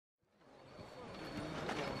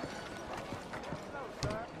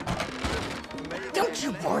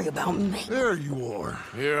Don't you worry about me. There you are.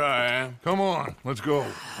 Here I am. Come on, let's go.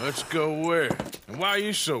 Let's go where? And why are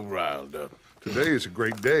you so riled up? Today is a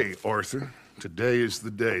great day, Arthur. Today is the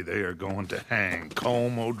day they are going to hang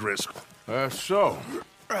Colm O'Driscoll. That's so.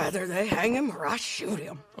 Rather they hang him or I shoot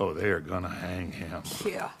him. Oh, they are gonna hang him.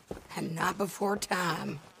 Yeah, and not before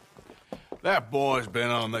time. That boy's been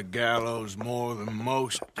on the gallows more than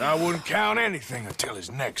most. I wouldn't count anything until his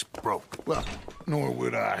neck's broke. Well, nor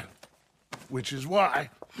would I. Which is why,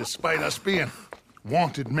 despite us being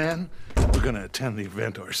wanted men, we're gonna attend the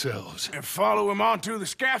event ourselves. And follow him onto the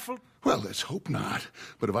scaffold? Well, let's hope not.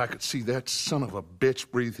 But if I could see that son of a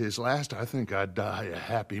bitch breathe his last, I think I'd die a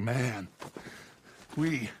happy man.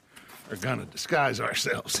 We are gonna disguise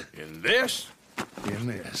ourselves. In this? In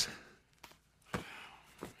this.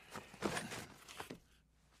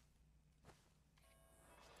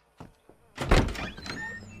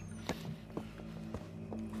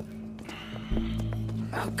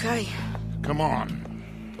 Okay. Come on.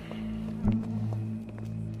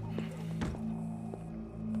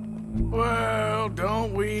 Well,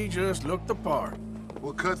 don't we just look the part?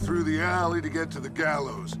 We'll cut through the alley to get to the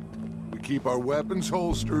gallows. We keep our weapons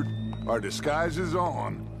holstered, our disguises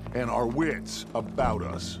on, and our wits about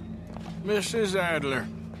us. Mrs. Adler,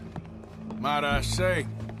 might I say,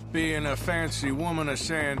 being a fancy woman of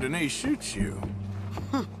Saint Denis suits you.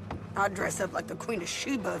 I'd dress up like the Queen of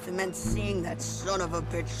Sheba if it meant seeing that son of a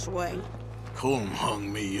bitch swing. Colm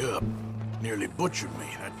hung me up, nearly butchered me.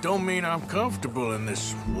 That don't mean I'm comfortable in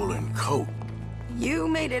this woolen coat. You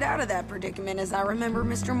made it out of that predicament, as I remember,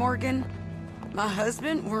 Mr. Morgan. My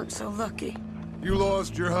husband weren't so lucky. You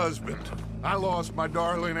lost your husband. I lost my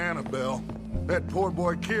darling Annabelle. That poor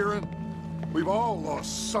boy Kieran. We've all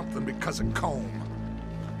lost something because of Colm.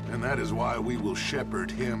 And that is why we will shepherd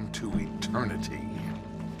him to eternity.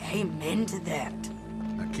 Amen to that.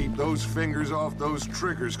 Now keep those fingers off those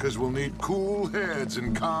triggers, because we'll need cool heads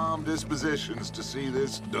and calm dispositions to see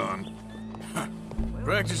this done.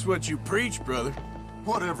 Practice what you preach, brother.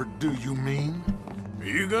 Whatever do you mean? Are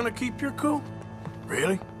you gonna keep your cool?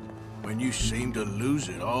 Really? When you seem to lose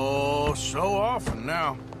it all so often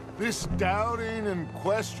now. This doubting and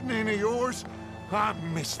questioning of yours, I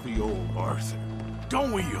miss the old Arthur.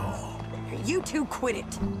 Don't we all? You two quit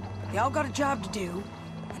it. Y'all got a job to do,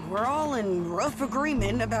 and we're all in rough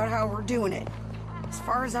agreement about how we're doing it. As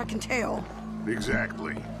far as I can tell.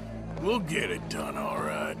 Exactly. We'll get it done, all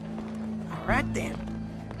right. All right then.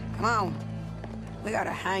 Come on. We got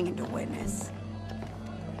a hanging to witness.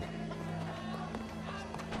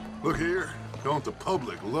 Look here, don't the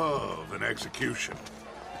public love an execution?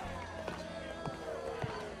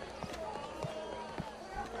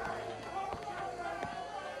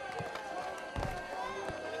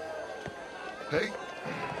 Hey.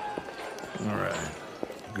 All right.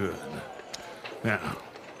 Good. Now,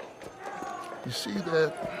 you see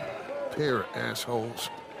that pair of assholes?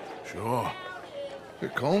 Sure. They're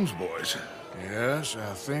Colm's boys. Yes,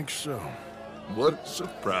 I think so. What a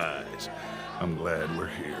surprise. I'm glad we're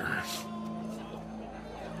here.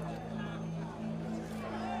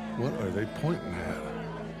 What are they pointing at?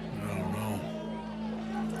 I don't know.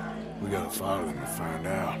 We gotta follow them to find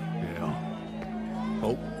out. Yeah.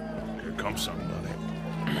 Oh, here comes somebody.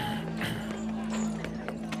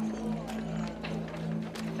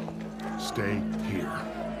 Stay here.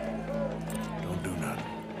 Don't do nothing.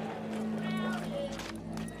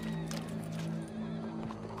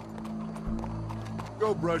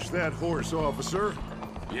 Go brush that horse, officer.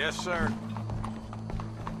 Yes, sir.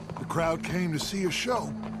 The crowd came to see a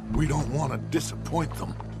show. We don't want to disappoint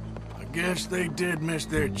them. I guess they did miss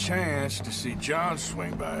their chance to see John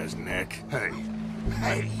swing by his neck.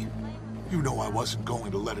 Hey, you know I wasn't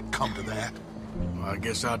going to let it come to that. Well, I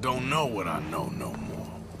guess I don't know what I know no more.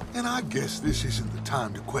 And I guess this isn't the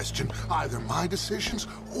time to question either my decisions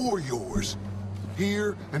or yours.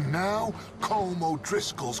 Here and now, Colm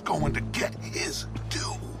O'Driscoll's going to get his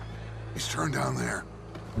due. He's turned down there.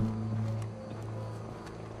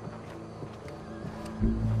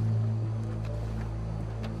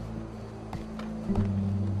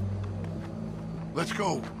 Let's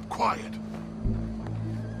go. Quiet.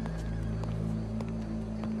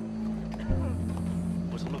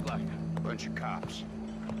 What's it look like? Bunch of cops.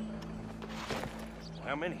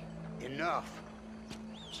 How many? Enough.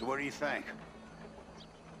 So what do you think?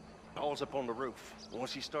 Paul's up on the roof.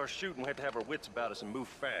 Once he starts shooting, we have to have our wits about us and move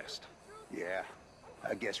fast. Yeah,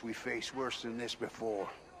 I guess we faced worse than this before.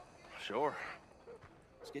 Sure.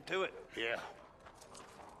 Let's get to it. Yeah.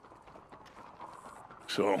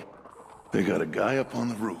 So, they got a guy up on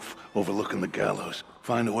the roof overlooking the gallows.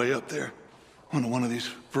 Find a way up there, onto one of these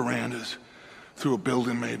verandas, through a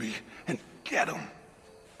building maybe, and get him.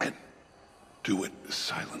 Do it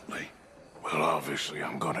silently. Well, obviously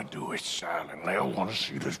I'm gonna do it silently. I want to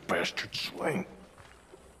see this bastard swing.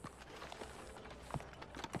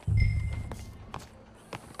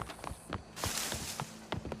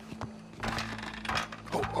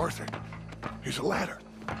 Oh, Arthur. Here's a ladder.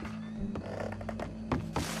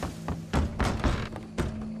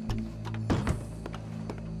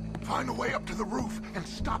 Find a way up to the roof and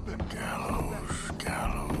stop him.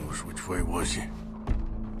 Gallows. Which way was he?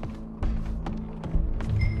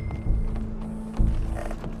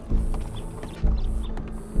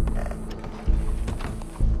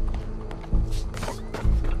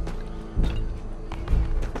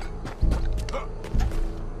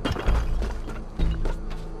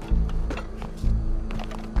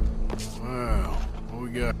 Well, what we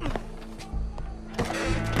got?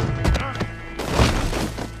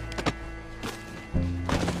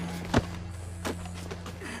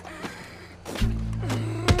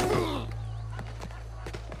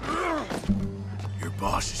 Your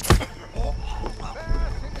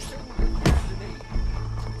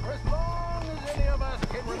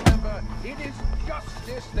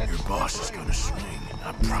boss is gonna swing,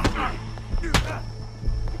 I promise.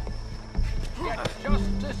 Yet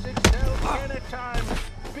justice itself anytime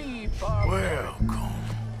be barbed. Well, Colm,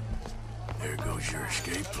 there goes your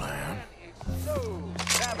escape plan. It's so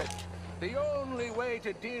savage. The only way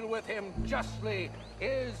to deal with him justly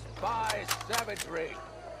is by savagery.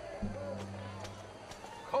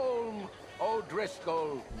 Colm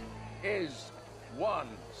O'Driscoll is one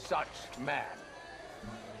such man.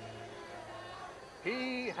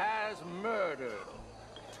 He has murdered,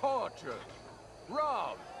 tortured,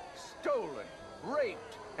 robbed, stolen,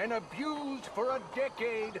 raped, and abused for a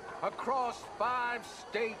decade across 5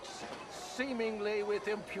 states, seemingly with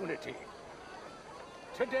impunity.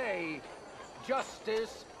 Today,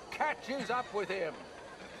 justice catches up with him.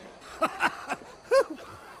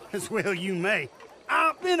 As well you may.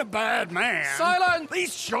 I've been a bad man. Silence!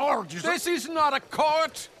 These charges This is not a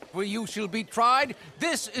court where you shall be tried.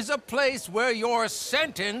 This is a place where your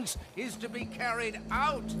sentence is to be carried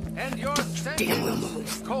out. And your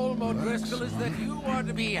sentence, Colm O'Driscoll, is that you are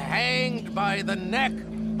to be hanged by the neck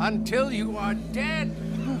until you are dead.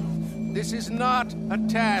 This is not a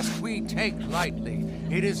task we take lightly.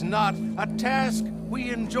 It is not a task we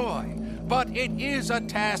enjoy. But it is a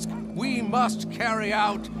task we must carry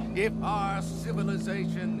out if our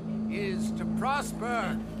civilization is to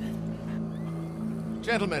prosper.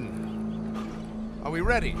 Gentlemen, are we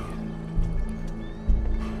ready?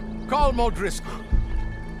 Colm O'Driscoll,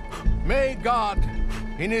 may God,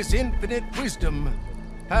 in his infinite wisdom,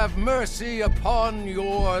 have mercy upon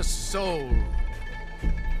your soul.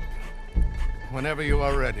 Whenever you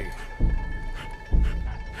are ready.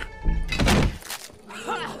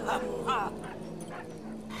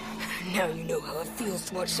 Now you know how it feels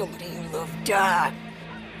to watch somebody you love die.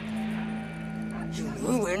 You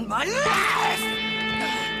ruined my life!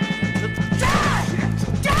 Die!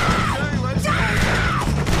 Die! Die!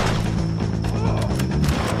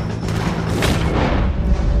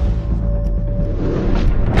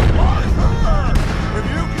 Arthur! If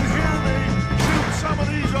you can hear me, shoot some of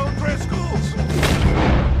these O'Driscolls!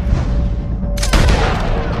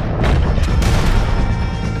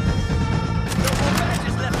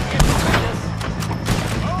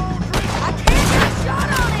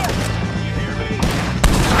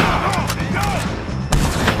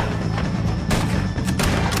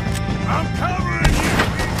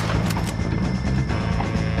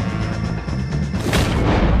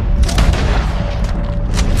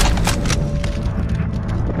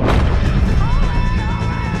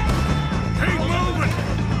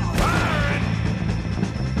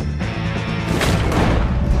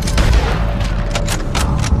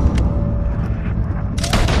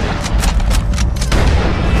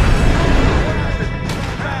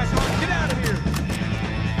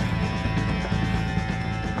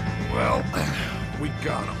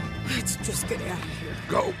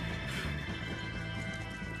 Go.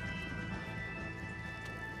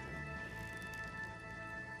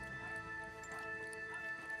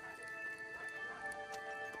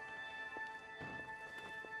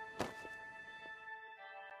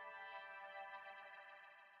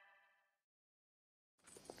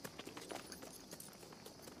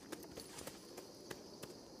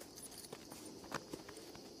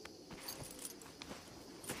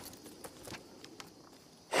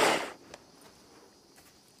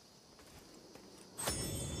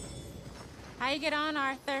 How you get on,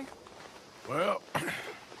 Arthur? Well,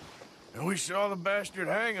 we saw the bastard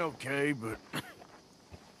hang okay, but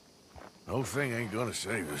the whole thing ain't gonna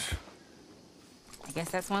save us. I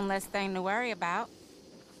guess that's one less thing to worry about.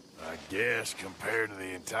 I guess compared to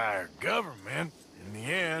the entire government, in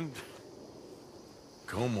the end,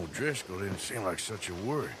 Colm O'Driscoll didn't seem like such a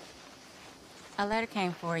worry. A letter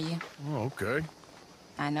came for you. Oh, okay.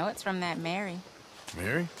 I know it's from that Mary.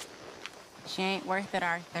 Mary? She ain't worth it,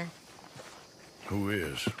 Arthur. Who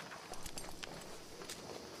is?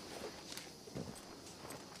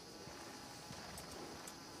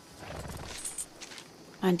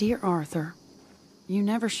 My dear Arthur, you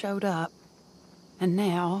never showed up. And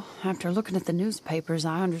now, after looking at the newspapers,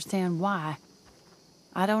 I understand why.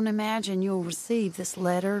 I don't imagine you'll receive this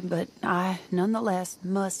letter, but I, nonetheless,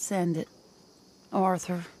 must send it.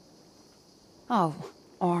 Arthur. Oh,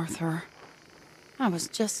 Arthur. I was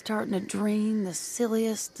just starting to dream the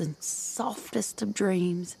silliest and softest of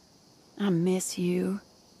dreams. I miss you,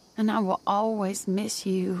 and I will always miss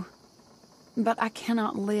you. But I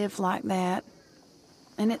cannot live like that.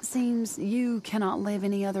 And it seems you cannot live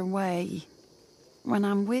any other way. When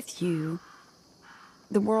I'm with you,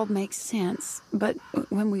 the world makes sense, but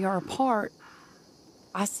when we are apart,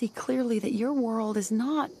 I see clearly that your world is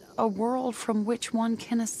not a world from which one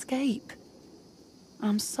can escape.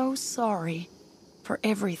 I'm so sorry for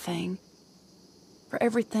everything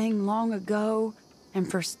long ago, and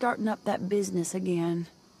for starting up that business again.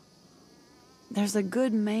 There's a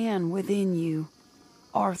good man within you,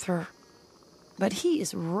 Arthur, but he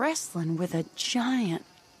is wrestling with a giant.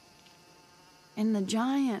 And the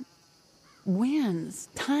giant wins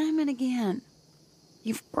time and again.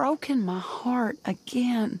 You've broken my heart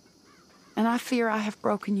again, and I fear I have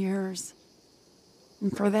broken yours.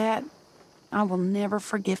 And for that, I will never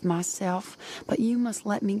forgive myself, but you must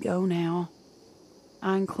let me go now.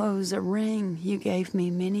 I enclose a ring you gave me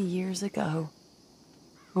many years ago,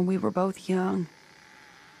 when we were both young.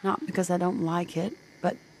 Not because I don't like it,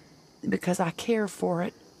 but because I care for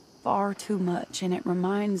it far too much, and it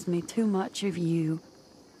reminds me too much of you.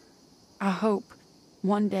 I hope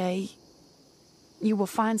one day you will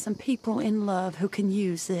find some people in love who can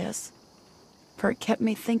use this, for it kept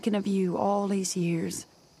me thinking of you all these years,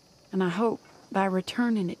 and I hope by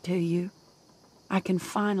returning it to you, I can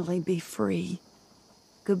finally be free.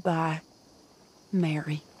 Goodbye,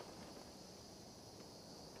 Mary.